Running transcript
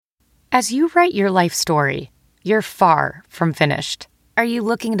As you write your life story, you're far from finished. Are you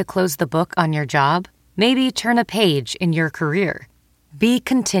looking to close the book on your job? Maybe turn a page in your career? Be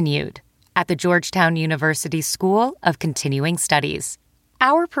continued at the Georgetown University School of Continuing Studies.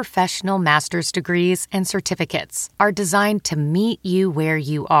 Our professional master's degrees and certificates are designed to meet you where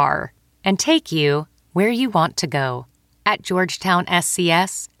you are and take you where you want to go. At Georgetown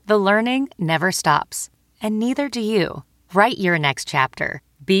SCS, the learning never stops, and neither do you. Write your next chapter.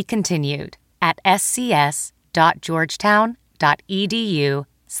 Be continued at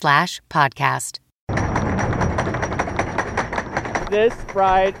scs.georgetown.edu/podcast. This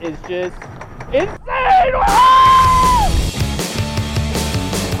ride is just insane!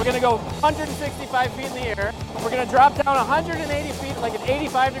 We're gonna go 165 feet in the air. We're gonna drop down 180 feet like an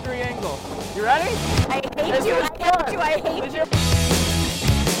 85-degree angle. You ready? I hate you. I hate you.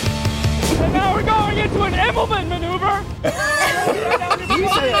 And now we're going into an Immelman maneuver. You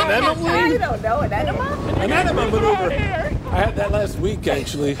say an enema? I don't know, an enema? An enema maneuver. I had that last week,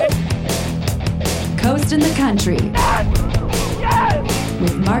 actually. Coast in the Country. Yes!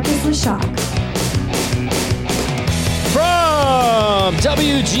 With Marcus Leshock. From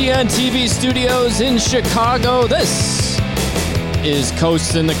WGN TV studios in Chicago, this is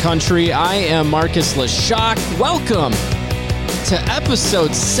Coast in the Country. I am Marcus Leshock. Welcome to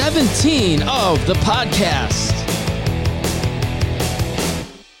episode 17 of the podcast.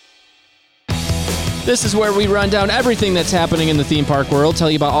 This is where we run down everything that's happening in the theme park world,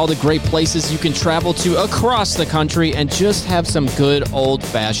 tell you about all the great places you can travel to across the country, and just have some good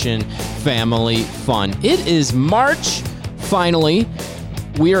old-fashioned family fun. It is March, finally.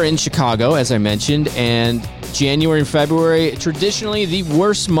 We are in Chicago, as I mentioned, and January and February, traditionally the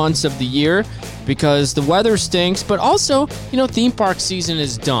worst months of the year because the weather stinks, but also, theme park season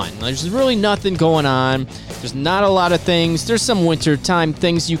is done. There's really nothing going on. There's not a lot of things. There's some wintertime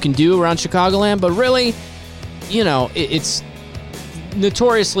things you can do around Chicagoland, but really, it's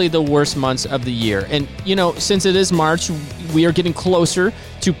notoriously the worst months of the year. And, since it is March, we are getting closer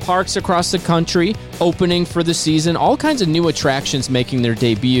to parks across the country opening for the season, all kinds of new attractions making their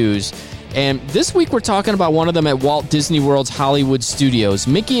debuts. And this week we're talking about one of them at Walt Disney World's Hollywood Studios.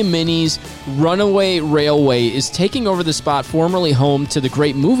 Mickey and Minnie's Runaway Railway is taking over the spot formerly home to the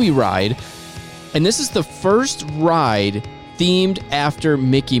Great Movie Ride. And this is the first ride themed after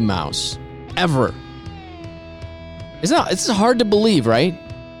Mickey Mouse ever. It's hard to believe, right?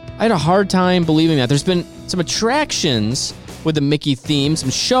 I had a hard time believing that. There's been some attractions with the Mickey theme, some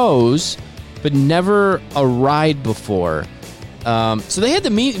shows, but never a ride before. So they had the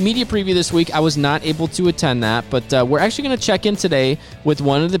media preview this week. I was not able to attend that, but we're actually going to check in today with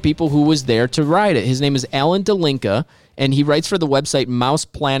one of the people who was there to ride it. His name is Alan Delinka, and he writes for the website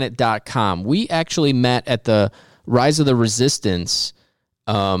mouseplanet.com. We actually met at the Rise of the Resistance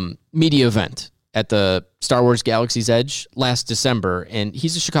media event at the Star Wars Galaxy's Edge last December, and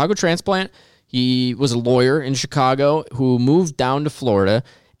he's a Chicago transplant. He was a lawyer in Chicago who moved down to Florida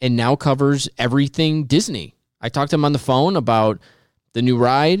and now covers everything Disney. I talked to him on the phone about the new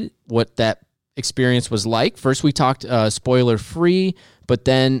ride, what that experience was like. First, we talked spoiler-free, but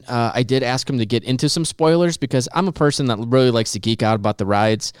then I did ask him to get into some spoilers because I'm a person that really likes to geek out about the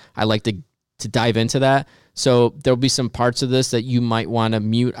rides. I like to dive into that. So there'll be some parts of this that you might want to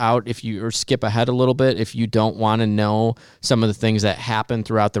mute out or skip ahead a little bit if you don't want to know some of the things that happen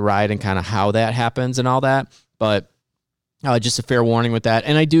throughout the ride and kind of how that happens and all that. But just a fair warning with that.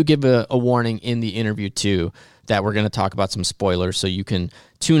 And I do give a warning in the interview, too, that we're going to talk about some spoilers, so you can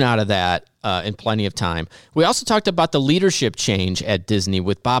tune out of that in plenty of time. We also talked about the leadership change at Disney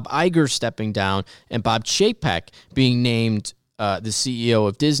with Bob Iger stepping down and Bob Chapek being named the CEO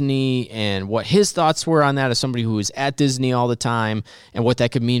of Disney, and what his thoughts were on that as somebody who is at Disney all the time, and what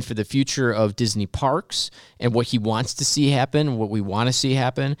that could mean for the future of Disney parks, and what he wants to see happen, what we want to see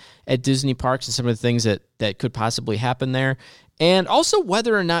happen at Disney parks, and some of the things that could possibly happen there. And also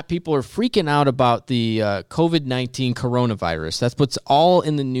whether or not people are freaking out about the COVID-19 coronavirus. That's what's all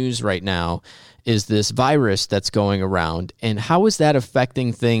in the news right now, is this virus that's going around. And how is that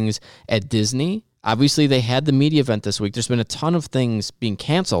affecting things at Disney? Obviously, they had the media event this week. There's been a ton of things being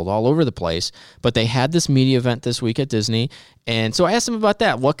canceled all over the place, but they had this media event this week at Disney. And so I asked them about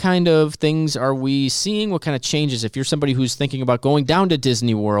that. What kind of things are we seeing? What kind of changes? If you're somebody who's thinking about going down to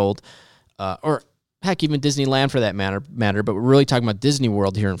Disney World, or heck, even Disneyland for that matter, but we're really talking about Disney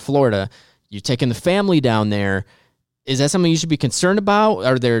World here in Florida. You're taking the family down there. Is that something you should be concerned about?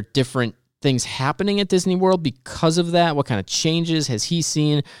 Are there different things happening at Disney World because of that? What kind of changes has he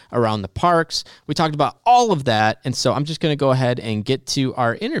seen around the parks? We talked about all of that, and so I'm just going to go ahead and get to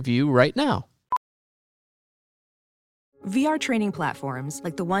our interview right now. VR training platforms,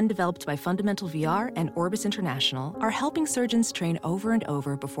 like the one developed by Fundamental VR and Orbis International, are helping surgeons train over and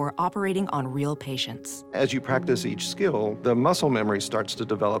over before operating on real patients. As you practice each skill, the muscle memory starts to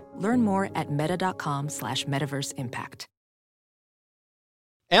develop. Learn more at meta.com/metaverseimpact.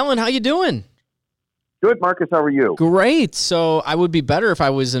 Alan, how you doing? Good, Marcus. How are you? Great. So I would be better if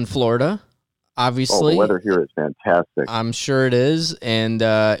I was in Florida. Obviously, the weather here is fantastic. I'm sure it is, and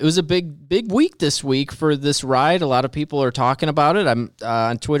it was a big week this week for this ride. A lot of people are talking about it. I'm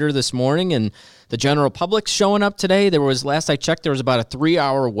on Twitter this morning, and the general public's showing up today. Last I checked, there was about a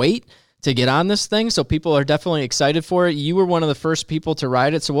 3-hour wait to get on this thing, so people are definitely excited for it. You were one of the first people to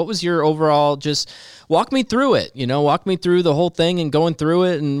ride it, so what was your overall, just walk me through it, walk me through the whole thing and going through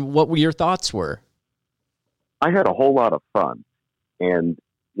it, and what your thoughts were? I had a whole lot of fun, and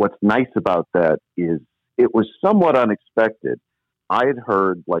what's nice about that is it was somewhat unexpected. I had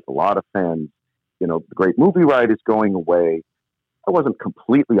heard, like a lot of fans, the Great Movie Ride is going away. I wasn't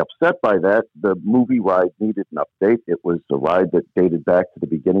completely upset by that. The movie ride needed an update. It was a ride that dated back to the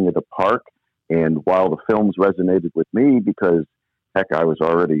beginning of the park. And while the films resonated with me, because, heck, I was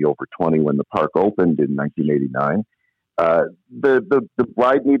already over 20 when the park opened in 1989, the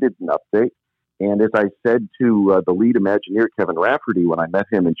ride needed an update. And as I said to the lead Imagineer, Kevin Rafferty, when I met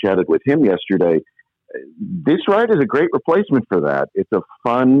him and chatted with him yesterday, this ride is a great replacement for that. It's a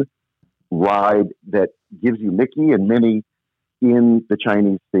fun ride that gives you Mickey and Minnie in the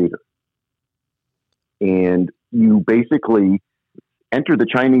Chinese theater. And you basically enter the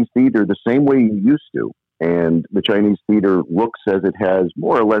Chinese theater the same way you used to. And the Chinese theater looks as it has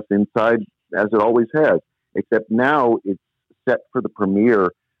more or less inside as it always has, except now it's set for the premiere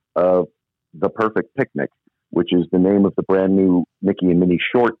of The Perfect Picnic, which is the name of the brand new Mickey and Minnie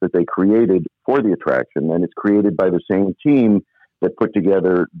short that they created for the attraction. And it's created by the same team that put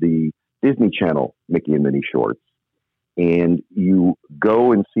together the Disney Channel Mickey and Minnie shorts. And you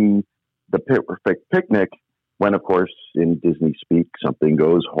go and see The Perfect Picnic when, of course, in Disney speak, something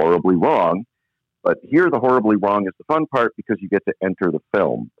goes horribly wrong. But here, the horribly wrong is the fun part because you get to enter the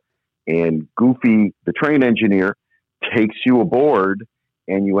film. And Goofy, the train engineer, takes you aboard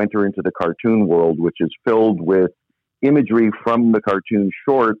and you enter into the cartoon world, which is filled with imagery from the cartoon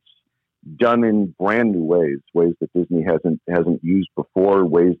shorts done in brand new ways that Disney hasn't used before,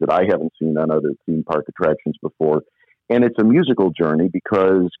 ways that I haven't seen on other theme park attractions before. And it's a musical journey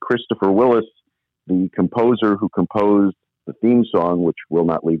because Christopher Willis, the composer who composed the theme song, which will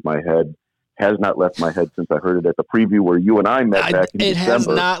not leave my head, has not left my head since I heard it at the preview where you and I met back in December. It has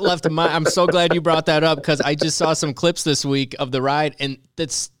not left I'm so glad you brought that up because I just saw some clips this week of the ride, and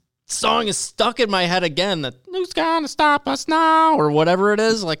that song is stuck in my head again. That "Who's Gonna Stop Us Now" or whatever it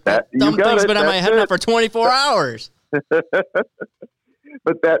is. Like that dumb thing's been in my head now for 24 hours.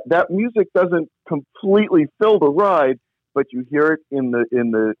 But that music doesn't completely fill the ride, but you hear it in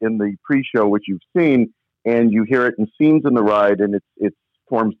the pre-show, which you've seen, and you hear it in scenes in the ride, and it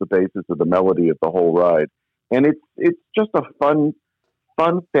forms the basis of the melody of the whole ride. And it's just a fun,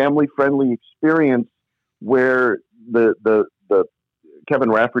 family-friendly experience where the Kevin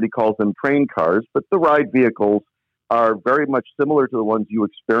Rafferty calls them train cars, but the ride vehicles are very much similar to the ones you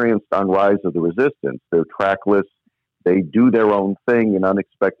experienced on Rise of the Resistance. They're trackless. They do their own thing in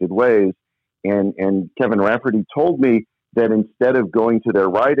unexpected ways. And Kevin Rafferty told me that instead of going to their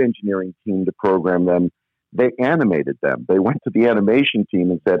ride engineering team to program them, they animated them. They went to the animation team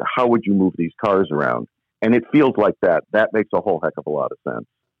and said, how would you move these cars around? And it feels like that. That makes a whole heck of a lot of sense.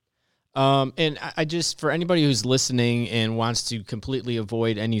 And I just, for anybody who's listening and wants to completely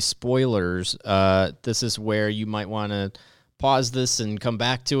avoid any spoilers, this is where you might want to pause this and come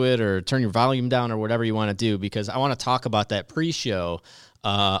back to it or turn your volume down or whatever you want to do, because I want to talk about that pre-show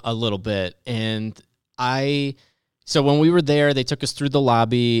a little bit. And so when we were there, they took us through the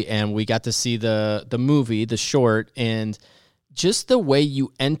lobby and we got to see the movie, the short, and just the way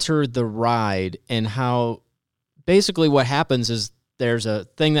you enter the ride and how basically what happens is there's a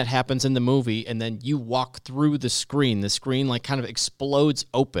thing that happens in the movie and then you walk through the screen. The screen like kind of explodes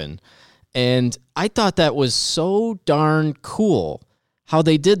open. And I thought that was so darn cool how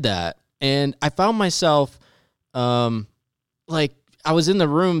they did that. And I found myself like I was in the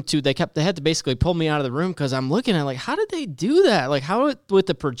room too. They had to basically pull me out of the room because I'm looking at like, how did they do that? Like how with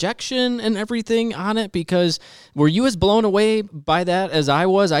the projection and everything on it? Because were you as blown away by that as I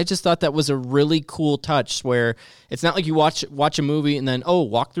was? I just thought that was a really cool touch where it's not like you watch a movie and then,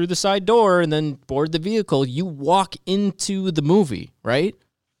 walk through the side door and then board the vehicle. You walk into the movie, right?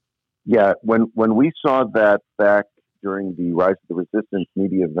 Yeah. When we saw that back during the Rise of the Resistance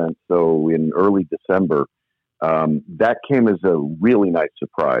media event, so in early December, that came as a really nice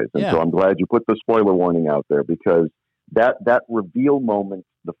surprise. And so I'm glad you put the spoiler warning out there because that reveal moment,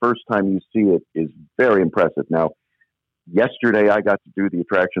 the first time you see it, is very impressive. Now, yesterday I got to do the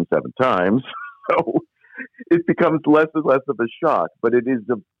attraction 7 times, so it becomes less and less of a shock. But it is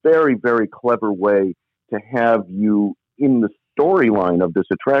a very, very clever way to have you in the storyline of this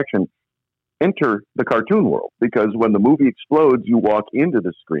attraction enter the cartoon world, because when the movie explodes, you walk into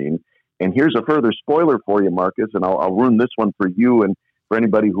the screen. And here's a further spoiler for you, Marcus, and I'll ruin this one for you and for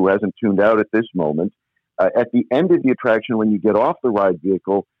anybody who hasn't tuned out at this moment. At the end of the attraction, when you get off the ride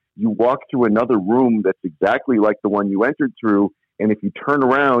vehicle, you walk through another room that's exactly like the one you entered through. And if you turn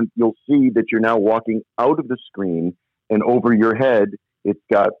around, you'll see that you're now walking out of the screen, and over your head, it's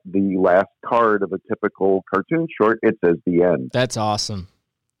got the last card of a typical cartoon short. It says the end. That's awesome.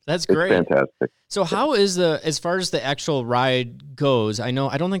 That's great. It's fantastic. So how is as far as the actual ride goes, I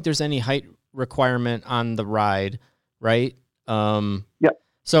don't think there's any height requirement on the ride, right? Yeah.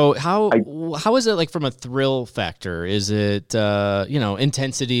 So how is it like from a thrill factor? Is it,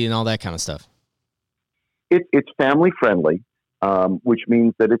 intensity and all that kind of stuff? It's family friendly, which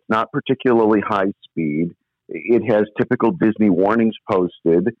means that it's not particularly high speed. It has typical Disney warnings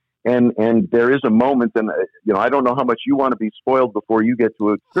posted. And there is a moment, and I don't know how much you want to be spoiled before you get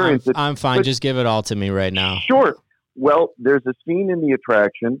to experience it. I'm fine. Just give it all to me right now. Sure. Well, there's a scene in the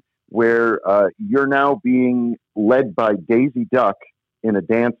attraction where you're now being led by Daisy Duck in a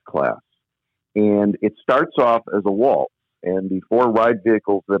dance class. And it starts off as a waltz. And the 4 ride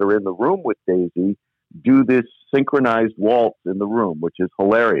vehicles that are in the room with Daisy do this synchronized waltz in the room, which is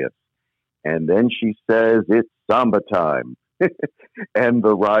hilarious. And then she says, "It's samba time." And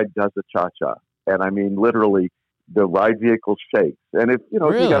the ride does a cha-cha. And I mean, literally, the ride vehicle shakes. And if you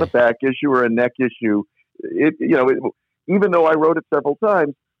got a back issue or a neck issue, even though I rode it several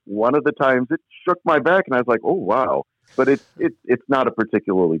times, one of the times it shook my back, and I was like, "Oh wow!" But it's not a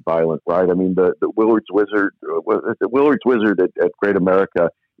particularly violent ride. I mean, the Willard's Wizard at Great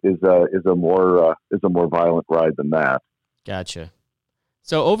America is a more violent ride than that. Gotcha.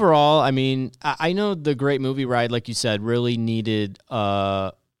 So overall, I mean, I know the Great Movie Ride, like you said, really needed,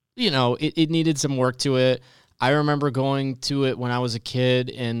 it needed some work to it. I remember going to it when I was a kid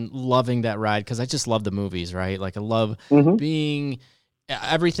and loving that ride because I just love the movies, right? Like I love being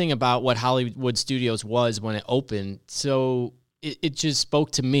everything about what Hollywood Studios was when it opened. So it just spoke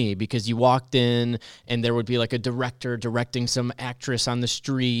to me because you walked in and there would be like a director directing some actress on the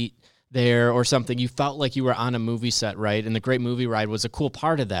street there or something. You felt like you were on a movie set, right? And the Great Movie Ride was a cool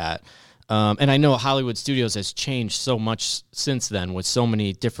part of that. And I know Hollywood Studios has changed so much since then with so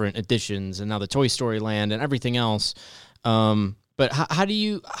many different additions and now the Toy Story Land and everything else. But how do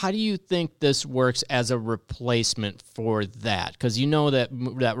you think this works as a replacement for that? Because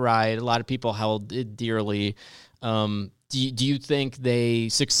that ride, a lot of people held it dearly. Do you think they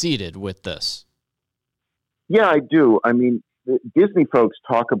succeeded with this? Yeah, I do. I mean, Disney folks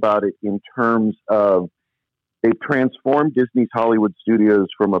talk about it in terms of they've transformed Disney's Hollywood Studios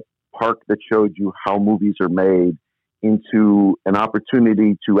from a park that showed you how movies are made into an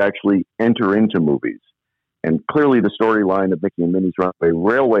opportunity to actually enter into movies. And clearly the storyline of Mickey and Minnie's Runaway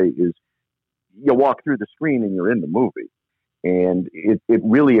Railway is you walk through the screen and you're in the movie. And it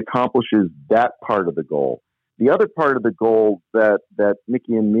really accomplishes that part of the goal. The other part of the goal that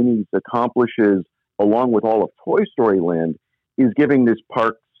Mickey and Minnie's accomplishes along with all of Toy Story Land is giving this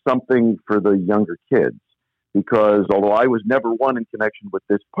park something for the younger kids. Because although I was never one in connection with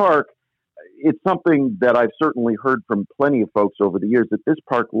this park, it's something that I've certainly heard from plenty of folks over the years that this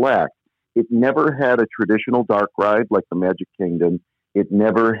park lacked. It never had a traditional dark ride like the Magic Kingdom. It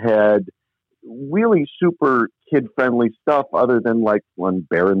never had really super kid-friendly stuff other than like when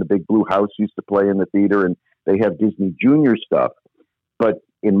Bear in the Big Blue House used to play in the theater, and they have Disney Junior stuff. But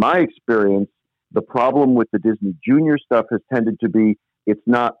in my experience, the problem with the Disney Junior stuff has tended to be it's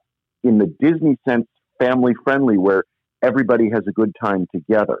not, in the Disney sense, family-friendly where everybody has a good time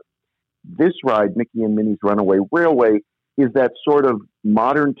together. This ride, Mickey and Minnie's Runaway Railway, is that sort of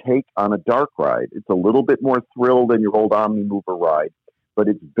modern take on a dark ride. It's a little bit more thrill than your old Omni Mover ride, but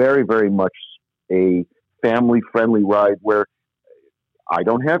it's very, very much a family-friendly ride where I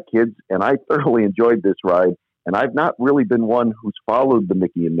don't have kids, and I thoroughly enjoyed this ride, and I've not really been one who's followed the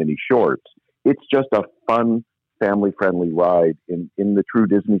Mickey and Minnie shorts. It's just a fun, family-friendly ride in the true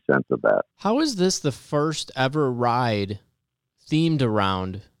Disney sense of that. How is this the first ever ride themed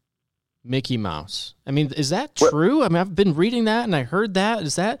around Mickey Mouse? I mean, is that true? I mean, I've been reading that and I heard that.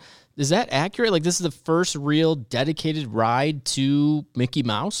 Is that accurate? Like, this is the first real dedicated ride to Mickey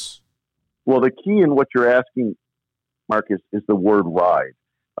Mouse? Well, the key in what you're asking, Marcus, is the word ride.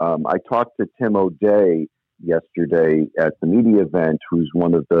 I talked to Tim O'Day, yesterday at the media event, who's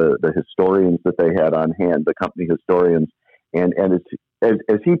one of the historians that they had on hand, the company historians. And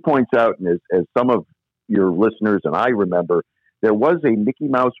as he points out, and as some of your listeners and I remember, there was a Mickey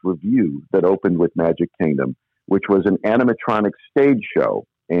Mouse Revue that opened with Magic Kingdom, which was an animatronic stage show.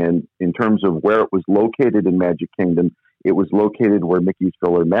 And in terms of where it was located in Magic Kingdom, it was located where Mickey's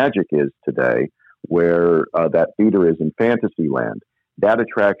PhilharMagic is today, where that theater is in Fantasyland. That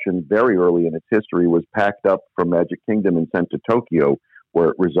attraction, very early in its history, was packed up from Magic Kingdom and sent to Tokyo, where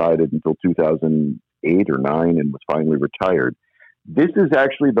it resided until 2008 or 9 and was finally retired. This is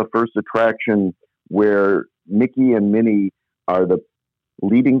actually the first attraction where Mickey and Minnie are the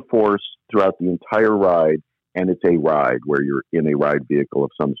leading force throughout the entire ride, and it's a ride where you're in a ride vehicle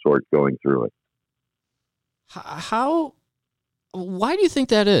of some sort going through it. Why do you think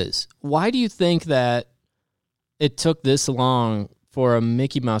that is? Why do you think that it took this long for a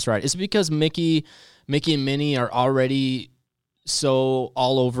Mickey Mouse ride? Is it because Mickey and Minnie are already so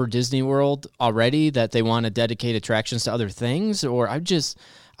all over Disney World already that they want to dedicate attractions to other things? Or I just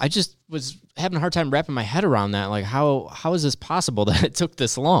was having a hard time wrapping my head around that. Like, how is this possible that it took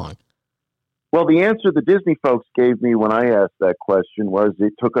this long? Well, the answer the Disney folks gave me when I asked that question was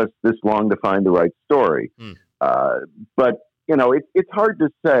it took us this long to find the right story. But, you know, it's hard to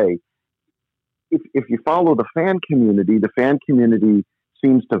say. If you follow the fan community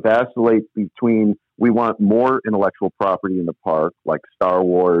seems to vacillate between we want more intellectual property in the park, like Star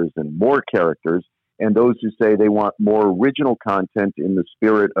Wars and more characters, and those who say they want more original content in the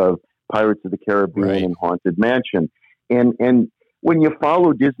spirit of Pirates of the Caribbean and Haunted Mansion. And when you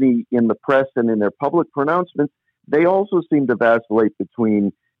follow Disney in the press and in their public pronouncements, they also seem to vacillate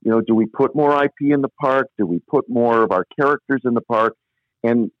between, you know, do we put more IP in the park? Do we put more of our characters in the park?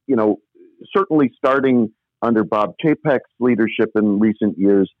 And, you know, certainly starting under Bob Chapek's leadership in recent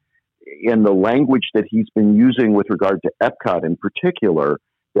years, in the language that he's been using with regard to Epcot in particular,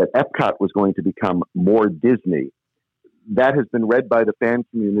 that Epcot was going to become more Disney. That has been read by the fan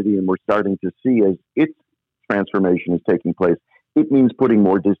community, and we're starting to see as its transformation is taking place, it means putting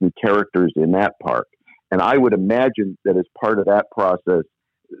more Disney characters in that park. And I would imagine that as part of that process,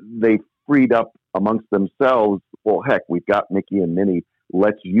 they freed up amongst themselves, well, heck, we've got Mickey and Minnie.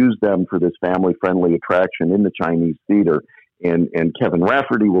 Let's use them for this family-friendly attraction in the Chinese theater. And Kevin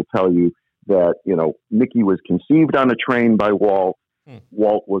Rafferty will tell you that, you know, Mickey was conceived on a train by Walt.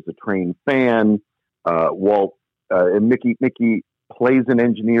 Walt was a train fan. And Mickey plays an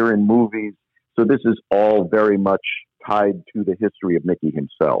engineer in movies. So this is all very much tied to the history of Mickey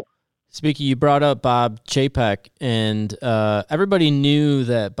himself. Speaking, you brought up Bob Chapek, and everybody knew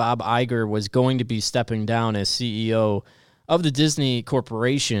that Bob Iger was going to be stepping down as CEO of the Disney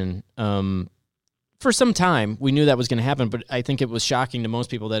Corporation for some time. We knew that was going to happen, but I think it was shocking to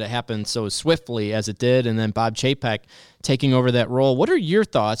most people that it happened so swiftly as it did, and then Bob Chapek taking over that role. What are your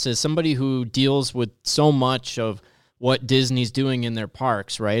thoughts as somebody who deals with so much of what Disney's doing in their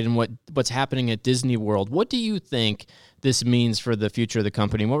parks, right, and what's happening at Disney World? What do you think this means for the future of the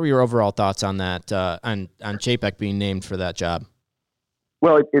company? What were your overall thoughts on that, on Chapek being named for that job?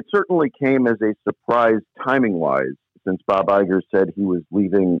 Well, it certainly came as a surprise timing-wise, since Bob Iger said he was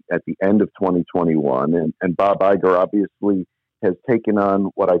leaving at the end of 2021. And Bob Iger obviously has taken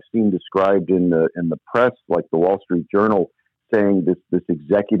on what I've seen described in the press, like the Wall Street Journal, saying this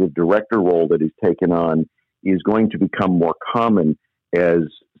executive director role that he's taken on is going to become more common as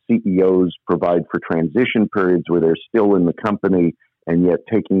CEOs provide for transition periods where they're still in the company and yet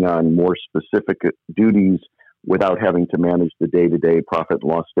taking on more specific duties without having to manage the day-to-day profit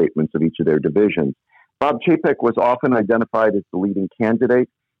and loss statements of each of their divisions. Bob Chapek was often identified as the leading candidate.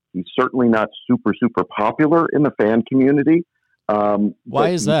 He's certainly not super popular in the fan community. Why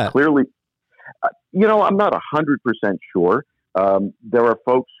is that? Clearly, I'm not 100% sure. There are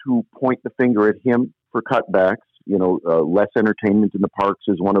folks who point the finger at him for cutbacks. Less entertainment in the parks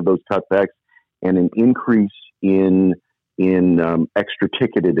is one of those cutbacks, and an increase in extra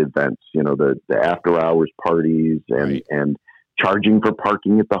ticketed events. The after hours parties and charging for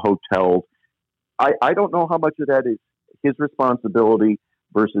parking at the hotels. I don't know how much of that is his responsibility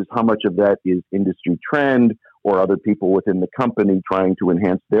versus how much of that is industry trend or other people within the company trying to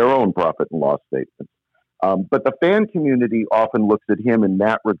enhance their own profit and loss statements. But the fan community often looks at him in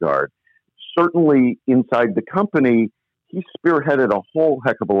that regard. Certainly inside the company, he spearheaded a whole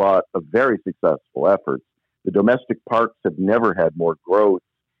heck of a lot of very successful efforts. The domestic parks have never had more growth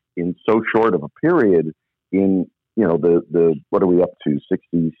in so short of a period in, the what are we up to,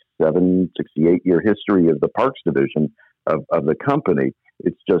 67, 68-year history of the parks division of the company.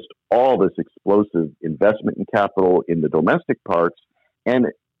 It's just all this explosive investment in capital in the domestic parks and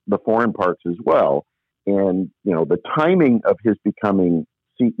the foreign parks as well. And, the timing of his becoming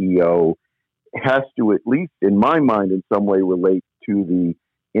CEO has to, at least in my mind, in some way relate to the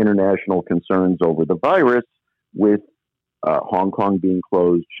international concerns over the virus, with Hong Kong being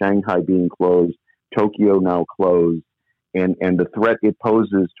closed, Shanghai being closed, Tokyo now closed, and the threat it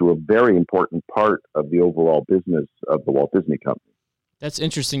poses to a very important part of the overall business of the Walt Disney Company. That's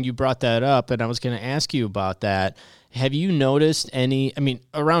interesting you brought that up, and I was going to ask you about that. Have you noticed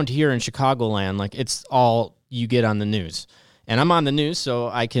around here in Chicagoland, like, it's all you get on the news. And I'm on the news, so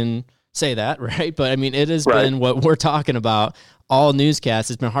I can say that, right? But, it has been what we're talking about, all newscasts.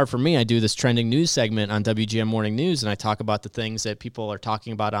 It's been hard for me. I do this trending news segment on WGN Morning News, and I talk about the things that people are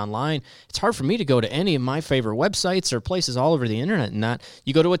talking about online. It's hard for me to go to any of my favorite websites or places all over the internet. And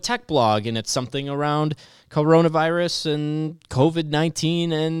you go to a tech blog, and it's something around coronavirus and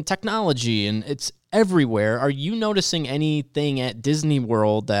COVID-19 and technology, and it's everywhere. Are you noticing anything at Disney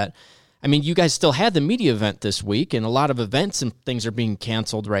World that, you guys still had the media event this week, and a lot of events and things are being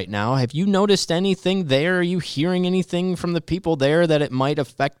canceled right now. Have you noticed anything there? Are you hearing anything from the people there that it might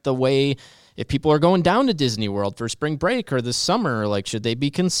affect the way, if people are going down to Disney World for spring break or this summer, like, should they be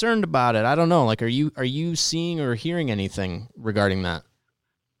concerned about it? I don't know. Like, are you seeing or hearing anything regarding that?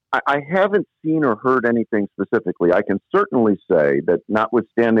 I haven't seen or heard anything specifically. I can certainly say that,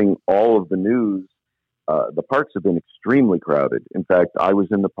 notwithstanding all of the news, the parks have been extremely crowded. In fact, I was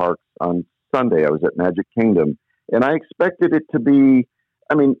in the parks on Sunday. I was at Magic Kingdom, and I expected it to be,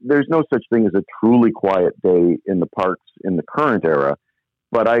 there's no such thing as a truly quiet day in the parks in the current era,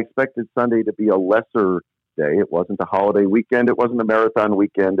 but I expected Sunday to be a lesser day. It wasn't a holiday weekend. It wasn't a marathon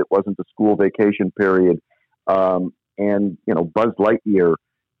weekend. It wasn't a school vacation period. And Buzz Lightyear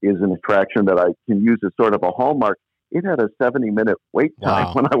is an attraction that I can use as sort of a hallmark. It had a 70-minute wait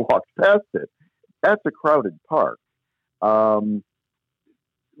time when I walked past it. That's a crowded park.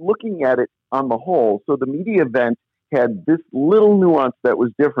 Looking at it on the whole, so the media event had this little nuance that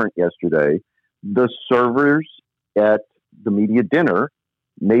was different yesterday. The servers at the media dinner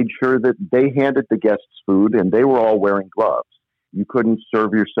made sure that they handed the guests food, and they were all wearing gloves. You couldn't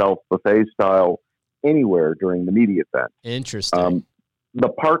serve yourself buffet style anywhere during the media event. Interesting. The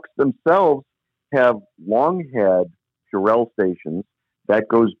parks themselves have long had Purell stations. That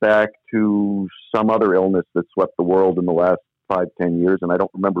goes back to some other illness that swept the world in the last 5-10 years, and I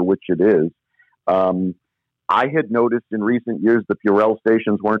don't remember which it is. I had noticed in recent years the Purell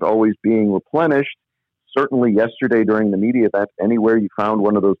stations weren't always being replenished. Certainly yesterday during the media event, anywhere you found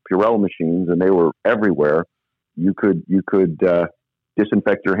one of those Purell machines, and they were everywhere, you could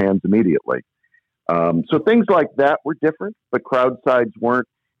disinfect your hands immediately. So things like that were different, but crowd sides weren't,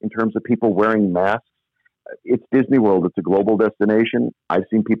 in terms of people wearing masks. It's Disney World. It's a global destination. I've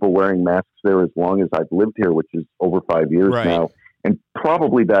seen people wearing masks there as long as I've lived here, which is over 5 years now. And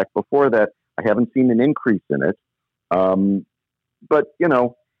probably back before that, I haven't seen an increase in it. But,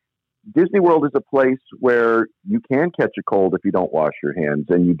 Disney World is a place where you can catch a cold if you don't wash your hands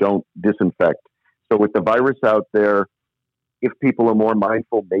and you don't disinfect. So with the virus out there, if people are more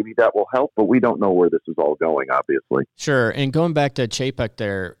mindful, maybe that will help, but we don't know where this is all going, obviously. Sure. And going back to Chapek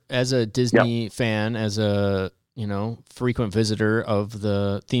there, as a Disney fan, as a, frequent visitor of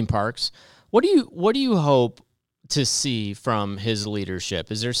the theme parks, what do you hope to see from his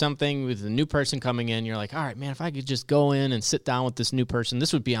leadership? Is there something with a new person coming in, you're like, all right, man, if I could just go in and sit down with this new person,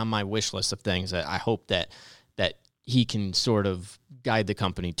 this would be on my wish list of things that I hope that he can sort of guide the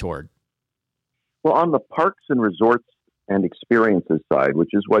company toward? Well, on the parks and resorts and experiences side, which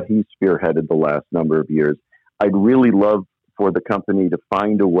is what he spearheaded the last number of years, I'd really love for the company to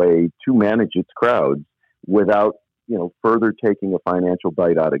find a way to manage its crowds without, further taking a financial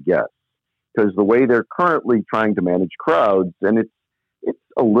bite out of guests. Because the way they're currently trying to manage crowds, and it's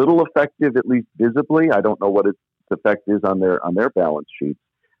a little effective, at least visibly. I don't know what its effect is on their balance sheets,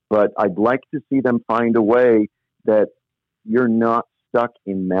 but I'd like to see them find a way that you're not stuck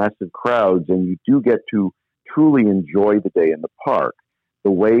in massive crowds and you do get to truly enjoy the day in the park.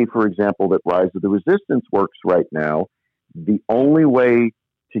 The way, for example, that Rise of the Resistance works right now, the only way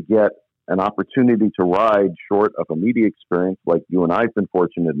to get an opportunity to ride short of a media experience like you and I have been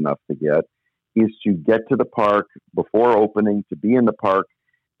fortunate enough to get is to get to the park before opening, to be in the park,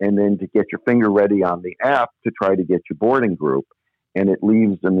 and then to get your finger ready on the app to try to get your boarding group. And it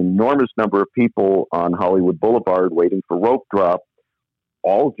leaves an enormous number of people on Hollywood Boulevard waiting for rope drop,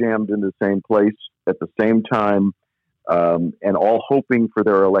 all jammed in the same place at the same time, and all hoping for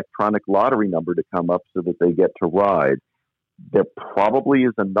their electronic lottery number to come up so that they get to ride. There probably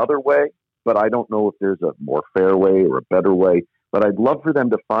is another way, but I don't know if there's a more fair way or a better way. But I'd love for them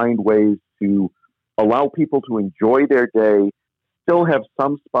to find ways to allow people to enjoy their day, still have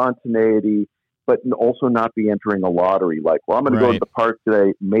some spontaneity, but also not be entering a lottery. Like, well, I'm going to go to the park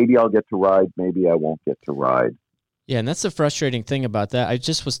today. Maybe I'll get to ride. Maybe I won't get to ride. Yeah, and that's the frustrating thing about that. I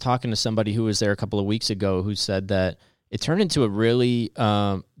just was talking to somebody who was there a couple of weeks ago who said that it turned into a really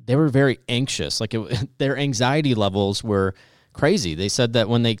they were very anxious. Like their anxiety levels were crazy. They said that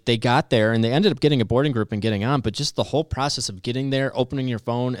when they got there, and they ended up getting a boarding group and getting on, but just the whole process of getting there, opening your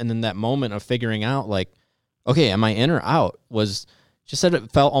phone, and then that moment of figuring out, like, okay, am I in or out, was just said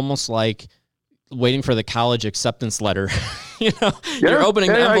it felt almost like waiting for the college acceptance letter. You're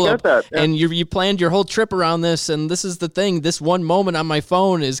opening the envelope, and you planned your whole trip around this, and this is the thing. This one moment on my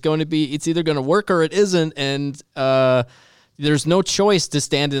phone is going to be, it's either going to work or it isn't, and there's no choice to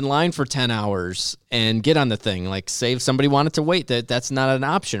stand in line for 10 hours and get on the thing. Like, say if somebody wanted to wait, that's not an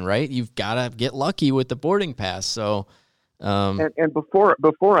option, right? You've got to get lucky with the boarding pass. So, and before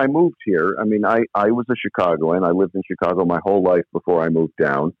I moved here, I mean, I was a Chicagoan. I lived in Chicago my whole life before I moved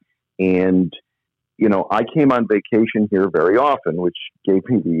down, and I came on vacation here very often, which gave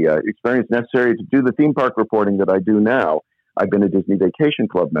me the experience necessary to do the theme park reporting that I do now. I've been a Disney Vacation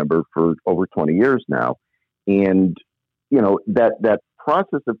Club member for over 20 years now. And, that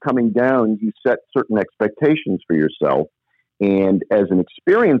process of coming down, you set certain expectations for yourself. And as an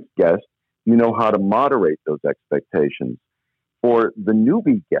experienced guest, you know how to moderate those expectations. For the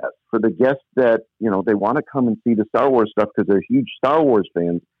newbie guests, for the guests that, they want to come and see the Star Wars stuff because they're huge Star Wars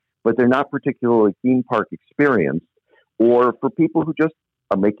fans, but they're not particularly theme park experienced, or for people who just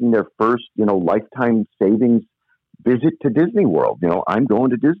are making their first, lifetime savings visit to Disney World. I'm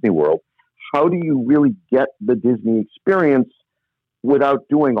going to Disney World. How do you really get the Disney experience without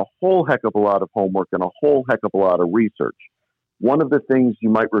doing a whole heck of a lot of homework and a whole heck of a lot of research? One of the things you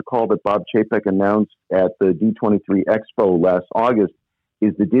might recall that Bob Chapek announced at the D23 Expo last August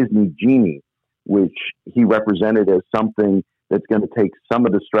is the Disney Genie, which he represented as something that's going to take some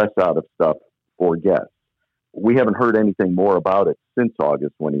of the stress out of stuff for guests. We haven't heard anything more about it since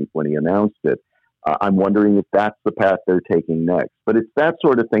August when he announced it. I'm wondering if that's the path they're taking next. But it's that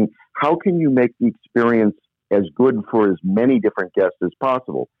sort of thing. How can you make the experience as good for as many different guests as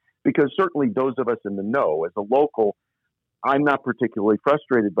possible? Because certainly those of us in the know, as a local, I'm not particularly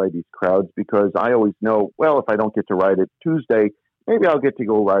frustrated by these crowds because I always know, well, if I don't get to ride it Tuesday, maybe I'll get to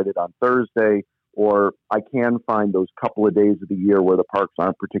go ride it on Thursday, or I can find those couple of days of the year where the parks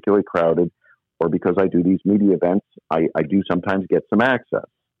aren't particularly crowded, or because I do these media events, I do sometimes get some access.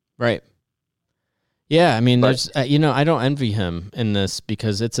 Right. Yeah, I mean, there's, I don't envy him in this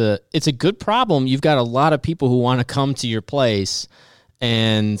because it's a good problem. You've got a lot of people who want to come to your place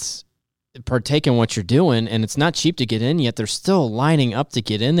and partake in what you're doing, and it's not cheap to get in, yet they're still lining up to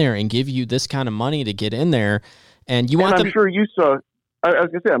get in there and give you this kind of money to get in there. And you want them. I'm sure you saw. I was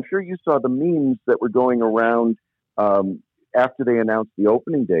going to say, I'm sure you saw the memes that were going around after they announced the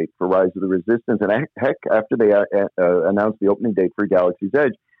opening date for Rise of the Resistance, and heck, after they announced the opening date for Galaxy's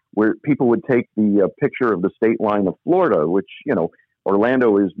Edge, where people would take the picture of the state line of Florida, which,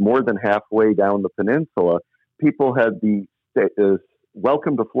 Orlando is more than halfway down the peninsula. People had the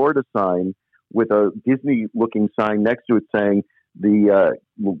Welcome to Florida sign with a Disney-looking sign next to it saying, the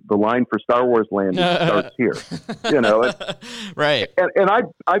line for Star Wars Land starts here, right. And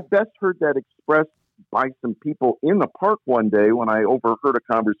I best heard that expressed by some people in the park one day when I overheard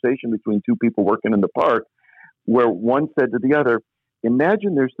a conversation between two people working in the park, where one said to the other,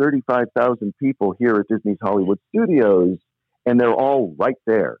 "Imagine there's 35,000 people here at Disney's Hollywood Studios, and they're all right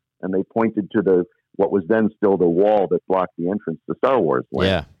there." And they pointed to what was then still the wall that blocked the entrance to Star Wars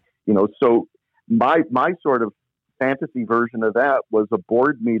Land. Yeah. So my sort of fantasy version of that was a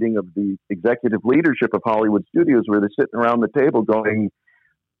board meeting of the executive leadership of Hollywood Studios where they're sitting around the table going,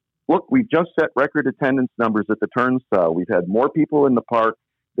 "Look, we've just set record attendance numbers at the turnstile. We've had more people in the park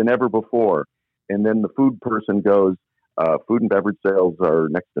than ever before." And then the food person goes, "Food and beverage sales are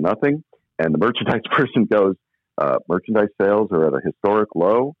next to nothing." And the merchandise person goes, "Merchandise sales are at a historic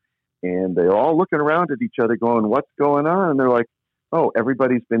low." And they're all looking around at each other going, "What's going on?" And they're like, "Oh,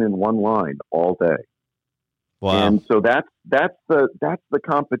 everybody's been in one line all day." Wow. And so that's the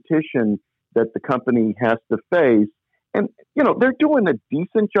competition that the company has to face. And, they're doing a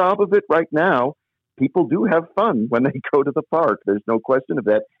decent job of it right now. People do have fun when they go to the park. There's no question of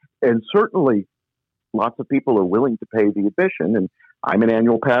that. And certainly lots of people are willing to pay the admission. And I'm an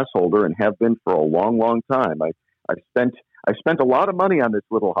annual pass holder and have been for a long, long time. I've spent a lot of money on this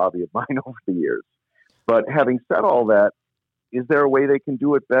little hobby of mine over the years. But having said all that, is there a way they can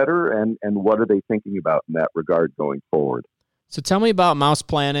do it better? And what are they thinking about in that regard going forward? So tell me about Mouse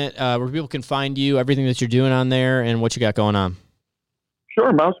Planet, where people can find you, everything that you're doing on there, and what you got going on.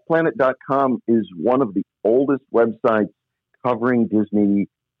 Sure. MousePlanet.com is one of the oldest websites covering Disney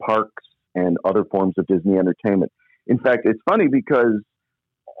parks and other forms of Disney entertainment. In fact, it's funny because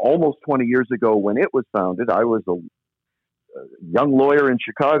almost 20 years ago when it was founded, I was a young lawyer in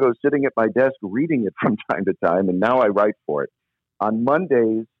Chicago sitting at my desk reading it from time to time, and now I write for it. On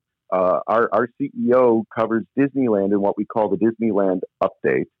Mondays, our CEO covers Disneyland in what we call the Disneyland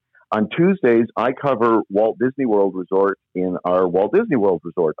Update. On Tuesdays, I cover Walt Disney World Resort in our Walt Disney World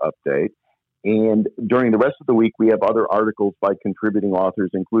Resort Update. And during the rest of the week, we have other articles by contributing authors,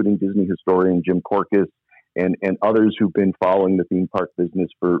 including Disney historian Jim Korkis and others who've been following the theme park business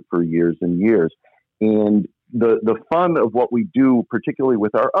for years and years. And the fun of what we do, particularly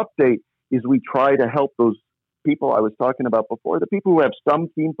with our update, is we try to help those people I was talking about before, the people who have some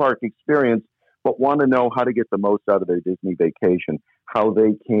theme park experience but want to know how to get the most out of their Disney vacation, how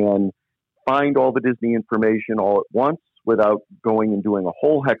they can find all the Disney information all at once without going and doing a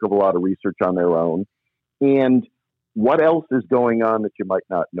whole heck of a lot of research on their own, and what else is going on that you might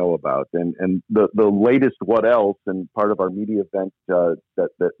not know about. And the latest what else, and part of our media event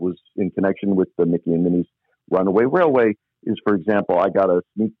that was in connection with the Mickey and Minnie's Runaway Railway is, for example, I got a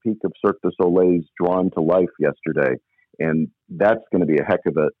sneak peek of Cirque du Soleil's Drawn to Life yesterday, and that's going to be a heck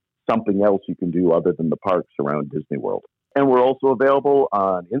of something else you can do other than the parks around Disney World. And we're also available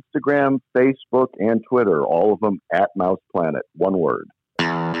on Instagram, Facebook, and Twitter, all of them at Mouse Planet, one word.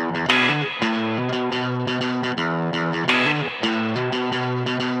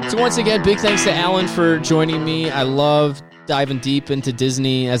 So once again, big thanks to Alan for joining me. I love diving deep into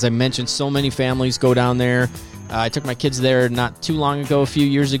Disney. As I mentioned, so many families go down there. I took my kids there not too long ago, a few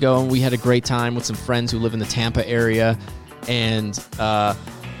years ago, and we had a great time with some friends who live in the Tampa area. And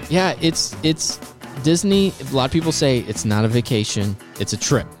yeah, it's Disney. A lot of people say it's not a vacation, it's a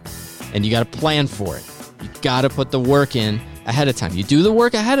trip. And you got to plan for it. You got to put the work in ahead of time. You do the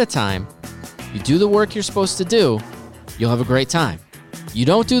work ahead of time, you do the work you're supposed to do, you'll have a great time. You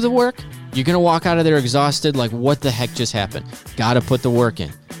don't do the work, you're going to walk out of there exhausted like, what the heck just happened? Got to put the work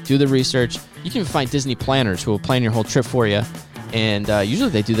in. Do the research. You can find Disney planners who will plan your whole trip for you. And usually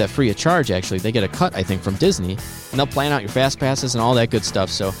they do that free of charge, actually. They get a cut, I think, from Disney. And they'll plan out your fast passes and all that good stuff.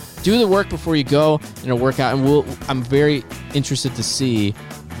 So do the work before you go, and it'll work out. And I'm very interested to see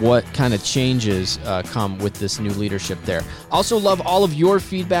what kind of changes come with this new leadership there. Also love all of your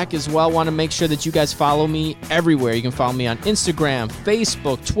feedback as well. Want to make sure that you guys follow me everywhere. You can follow me on Instagram,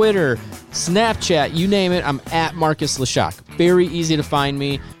 Facebook, Twitter, Snapchat, you name it. I'm at Marcus Leshock. Very easy to find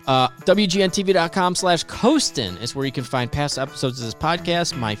me. WGNTV.com/Coastin is where you can find past episodes of this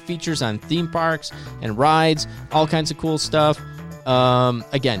podcast, my features on theme parks and rides, all kinds of cool stuff.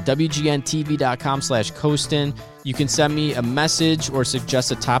 Again, WGNTV.com/Coastin. You can send me a message or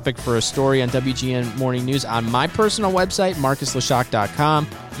suggest a topic for a story on WGN Morning News on my personal website, MarcusLeshock.com.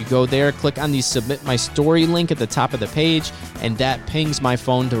 You go there, click on the Submit My Story link at the top of the page, and that pings my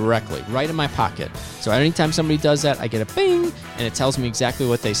phone directly, right in my pocket. So anytime somebody does that, I get a ping, and it tells me exactly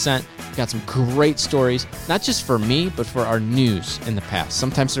what they sent. We've got some great stories, not just for me, but for our news in the past.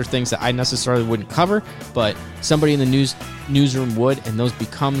 Sometimes there are things that I necessarily wouldn't cover, but somebody in the newsroom would, and those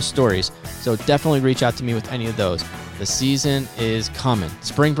become stories. So definitely reach out to me with any of those. The season is coming.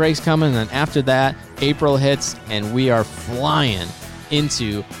 Spring break's coming, and then after that, April hits, and we are flying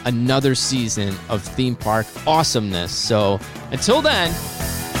into another season of theme park awesomeness. So until then,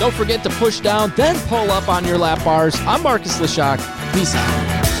 don't forget to push down, then pull up on your lap bars. I'm Marcus Leshock. Peace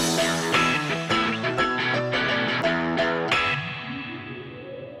out.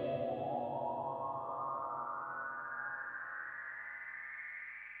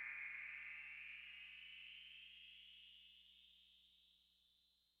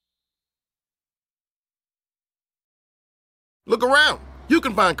 Look around. You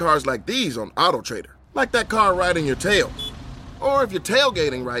can find cars like these on AutoTrader, like that car riding your tail. Or if you're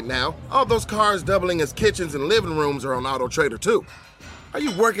tailgating right now, all those cars doubling as kitchens and living rooms are on AutoTrader too. Are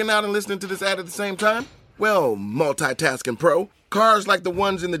you working out and listening to this ad at the same time? Well, multitasking pro, cars like the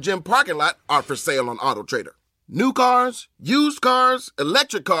ones in the gym parking lot are for sale on AutoTrader. New cars, used cars,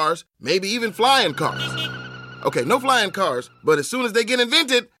 electric cars, maybe even flying cars. Okay, no flying cars, but as soon as they get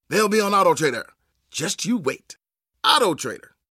invented, they'll be on AutoTrader. Just you wait. AutoTrader.